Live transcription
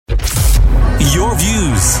Your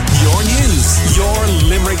views, your news, your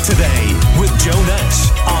Limerick Today with Joe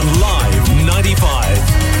Nash on Live 95.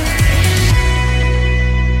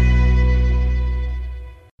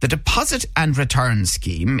 The deposit and return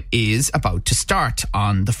scheme is about to start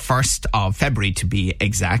on the 1st of February to be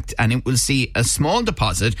exact, and it will see a small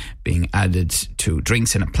deposit being added to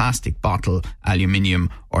drinks in a plastic bottle, aluminium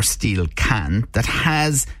or steel can that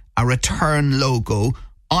has a return logo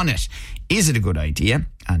on it. Is it a good idea,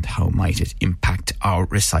 and how might it impact our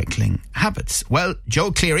recycling habits? Well,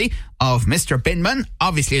 Joe Cleary of Mr. Binman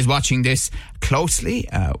obviously is watching this closely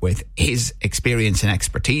with his experience and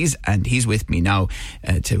expertise, and he's with me now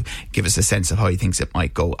to give us a sense of how he thinks it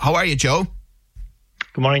might go. How are you, Joe?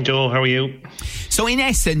 Good morning, Joe. How are you? So in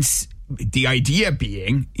essence, the idea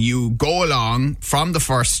being you go along from the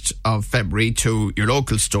 1st of February to your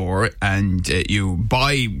local store and you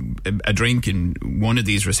buy a drink in one of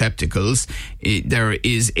these receptacles. There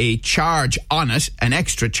is a charge on it, an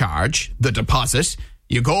extra charge, the deposit.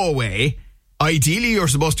 You go away. Ideally, you're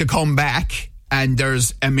supposed to come back and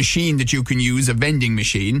there's a machine that you can use, a vending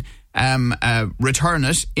machine, return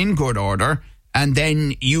it in good order, and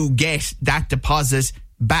then you get that deposit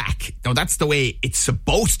back. Now, that's the way it's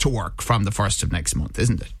supposed to work from the 1st of next month,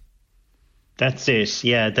 isn't it? That's it.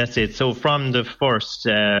 Yeah, that's it. So from the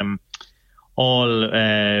 1st,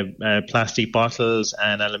 all plastic bottles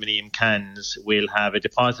and aluminium cans will have a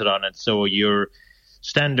deposit on it. So your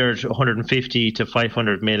standard 150 to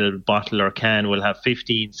 500 ml bottle or can will have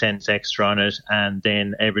 15 cents extra on it, and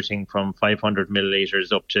then everything from 500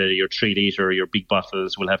 millilitres up to your 3 litre, your big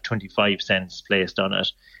bottles, will have 25 cents placed on it.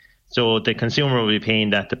 So the consumer will be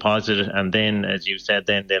paying that deposit, and then, as you said,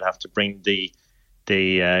 then they'll have to bring the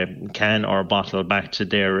can or bottle back to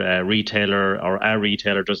their retailer, or a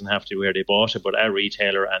retailer, doesn't have to be where they bought it, but a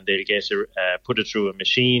retailer, and they'll get put it through a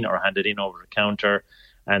machine or hand it in over the counter,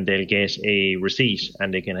 and they'll get a receipt,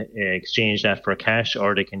 and they can exchange that for cash,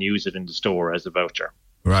 or they can use it in the store as a voucher.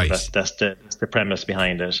 Right. So that's the premise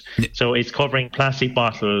behind it. So it's covering plastic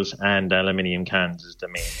bottles and aluminium cans is the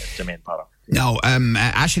main product. Now,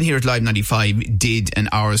 Ashton here at Live 95 did an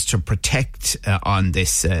Hours to Protect on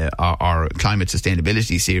this, our climate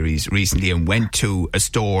sustainability series recently, and went to a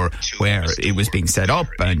store where it was being set up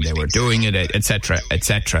and they were doing it, etc.,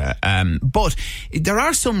 etc. But there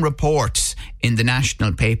are some reports in the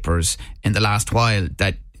national papers in the last while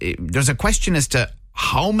that there's a question as to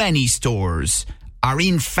how many stores are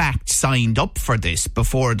in fact signed up for this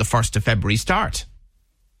before the 1st of February start.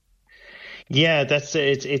 Yeah, that's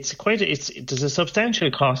it. There's a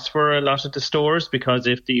substantial cost for a lot of the stores, because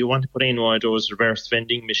if you want to put in one of those reverse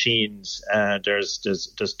vending machines,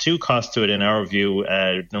 there's two costs to it in our view.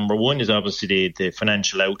 Number one is obviously the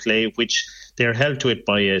financial outlay, which they're held to it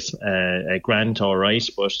by a grant, all right,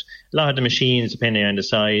 but a lot of the machines, depending on the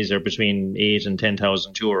size, are between €8,000 and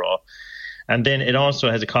 €10,000. And then it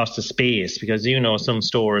also has a cost of space, because, some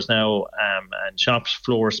stores now and shops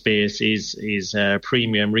floor space is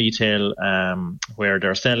premium retail where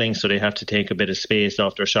they're selling. So they have to take a bit of space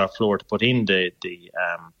off their shop floor to put in the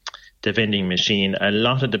vending machine. A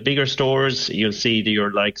lot of the bigger stores, you'll see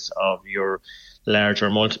your likes of your larger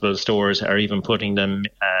multiple stores are even putting them,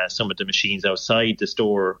 some of the machines outside the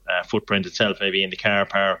store footprint itself, maybe in the car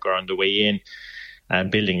park or on the way in.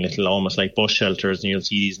 Building little, almost like bus shelters, and you'll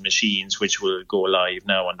see these machines which will go live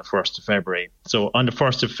now on the 1st of February. So on the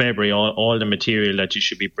 1st of February, all the material that you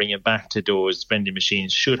should be bringing back to those vending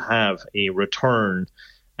machines should have a return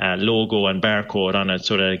logo and barcode on it,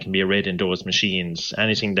 so that it can be read in those machines.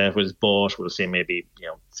 Anything that was bought, we'll say maybe,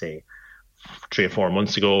 say 3 or 4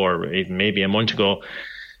 months ago, or even maybe a month ago,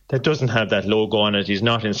 that doesn't have that logo on it is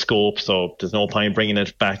not in scope, so there's no point bringing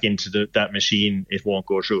it back into that machine. It won't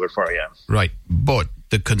go through it for you. Right, but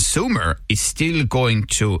the consumer is still going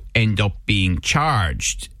to end up being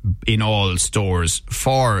charged in all stores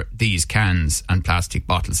for these cans and plastic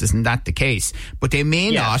bottles. Isn't that the case? But they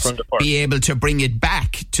may not be able to bring it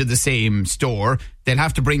back to the same store. They'll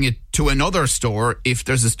have to bring it to another store if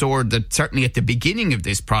there's a store that certainly at the beginning of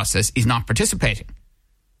this process is not participating.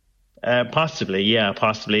 Possibly, yeah,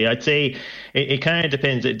 possibly. I'd say it kind of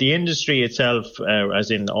depends. The industry itself, as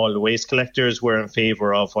in all the waste collectors, were in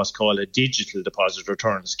favour of what's called a digital deposit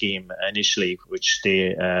return scheme initially, which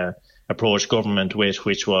they approached government with,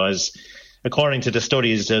 which was, according to the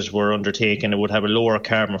studies that were undertaken, it would have a lower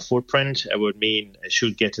carbon footprint. It would mean it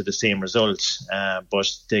should get to the same results. But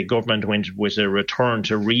the government went with a return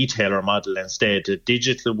to retailer model instead. The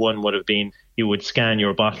digital one would have been you would scan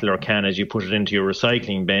your bottle or can as you put it into your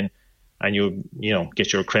recycling bin, and you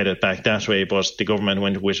get your credit back that way. But the government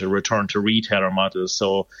went with a return to retailer model.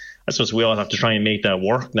 So I suppose we all have to try and make that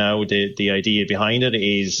work now. The idea behind it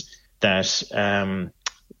is that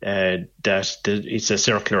it's a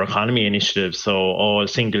circular economy initiative. So all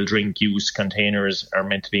single drink use containers are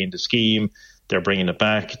meant to be in the scheme. They're bringing it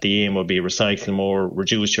back. The aim will be recycle more,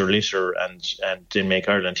 reduce your litter, and then make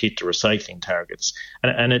Ireland hit the recycling targets.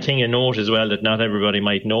 And a thing to note as well that not everybody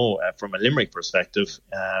might know from a Limerick perspective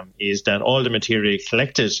is that all the material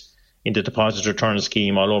collected in the deposit return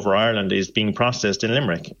scheme all over Ireland is being processed in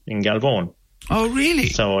Limerick, in Galvone. Oh, really?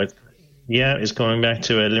 So it's going back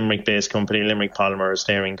to a Limerick-based company, Limerick Polymers,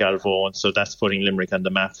 there in Galvone. So that's putting Limerick on the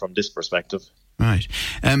map from this perspective. Right.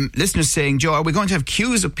 Listeners saying, Joe, are we going to have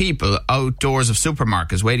queues of people outdoors of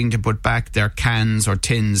supermarkets waiting to put back their cans or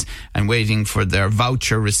tins and waiting for their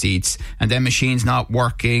voucher receipts, and then machines not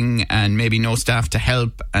working and maybe no staff to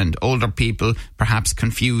help and older people perhaps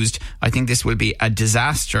confused? I think this will be a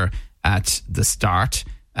disaster at the start.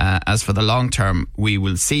 As for the long term, we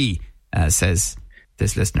will see, says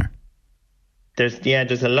this listener.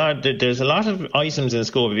 There's a lot of items in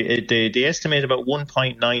scope. They estimate about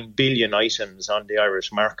 1.9 billion items on the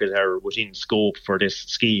Irish market are within scope for this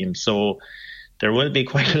scheme. So there will be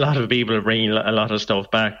quite a lot of people bringing a lot of stuff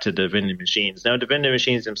back to the vending machines. Now, the vending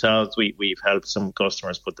machines themselves, we've helped some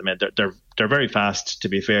customers put them in. They're very fast, to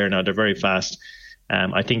be fair. Now, they're very fast.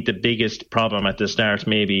 I think the biggest problem at the start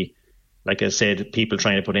maybe, like I said, people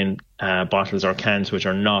trying to put in bottles or cans which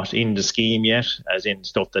are not in the scheme yet, as in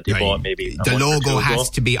stuff that they bought maybe. The logo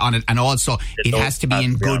has to be on it, and also it has to be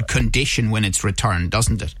in good condition when it's returned,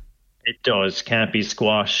 doesn't it? It does. Can't be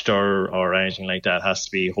squashed or anything like that. It has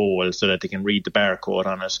to be whole so that they can read the barcode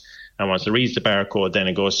on it. And once it reads the barcode, then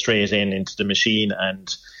it goes straight into the machine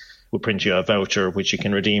and will print you a voucher which you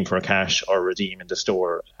can redeem for cash or redeem in the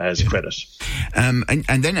store as credit. And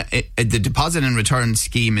then the deposit and return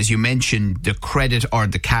scheme, as you mentioned, the credit or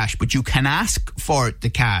the cash, but you can ask for the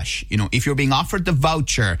cash. You know, if you're being offered the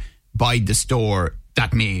voucher by the store,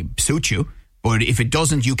 that may suit you, but if it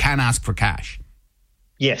doesn't, you can ask for cash.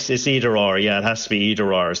 Yes, it's either or. Yeah, it has to be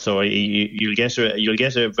either or. So you'll get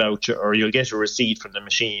a voucher or you'll get a receipt from the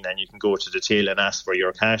machine, and you can go to the till and ask for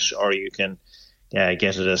your cash, or you can get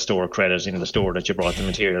it as store credit in the store that you brought the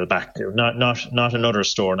material back to. Not another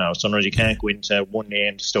store now. So you can't go into one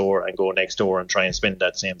named store and go next door and try and spend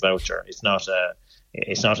that same voucher. It's not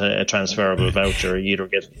a transferable voucher. You either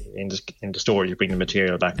get in the store you bring the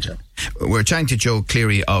material back to. We're chatting to Joe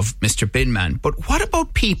Cleary of Mr. Binman, but what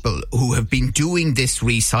about people who have been doing this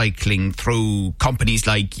recycling through companies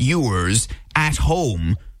like yours at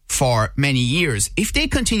home for many years? If they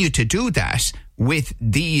continue to do that with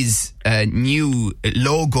these new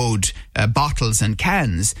logoed bottles and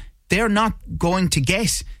cans, they're not going to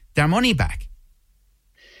get their money back.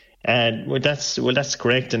 Well, that's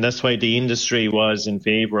correct, and that's why the industry was in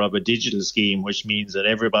favour of a digital scheme, which means that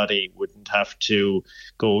everybody wouldn't have to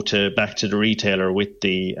go back to the retailer with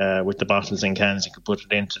the bottles and cans. You could put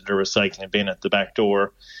it into the recycling bin at the back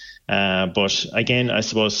door. But again, I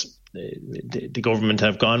suppose the government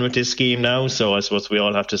have gone with this scheme now, so I suppose we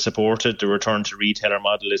all have to support it. The return to retailer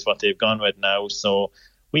model is what they've gone with now, so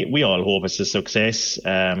we all hope it's a success,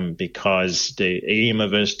 because the aim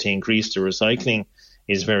of it to increase the recycling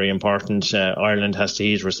is very important. Ireland has to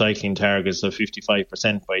hit recycling targets of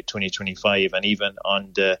 55% by 2025, and even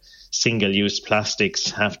on the single-use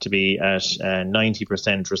plastics have to be at 90%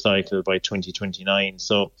 recycled by 2029.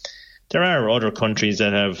 So there are other countries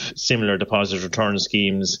that have similar deposit return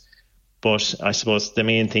schemes, but I suppose the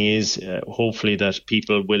main thing is hopefully that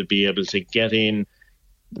people will be able to get in,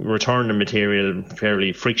 return the material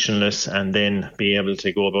fairly frictionless, and then be able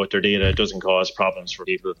to go about their day that it doesn't cause problems for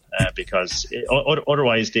people, because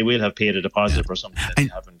otherwise they will have paid a deposit for something that they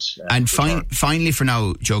haven't. Finally, for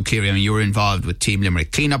now, Joe Cleary, I mean, you were involved with Team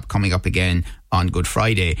Limerick Cleanup coming up again on Good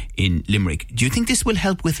Friday in Limerick. Do you think this will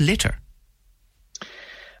help with litter?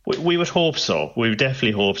 We would hope so. We would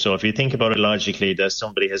definitely hope so. If you think about it logically, that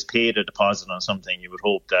somebody has paid a deposit on something, you would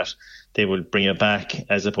hope that they would bring it back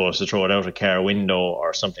as opposed to throw it out a car window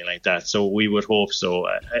or something like that. So we would hope so.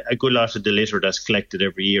 A good lot of the litter that's collected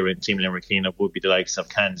every year in Team Limerick Cleanup would be the likes of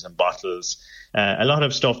cans and bottles. A lot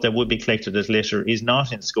of stuff that would be collected as litter is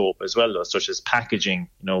not in scope as well, though, such as packaging,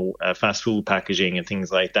 fast food packaging and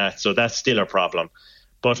things like that. So that's still a problem.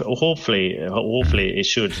 But hopefully it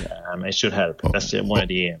should help. That's one of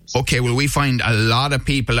the aims. Okay, well, we find a lot of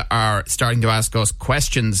people are starting to ask us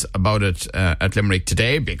questions about it at Limerick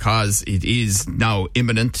Today, because it is now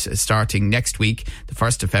imminent, starting next week, the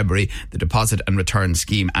 1st of February, the deposit and return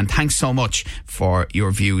scheme. And thanks so much for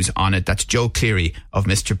your views on it. That's Joe Cleary of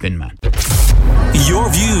Mr. Binman. Your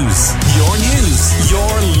views, your news,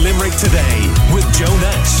 your Limerick Today with Joe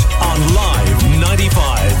Nash on Live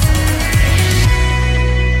 95.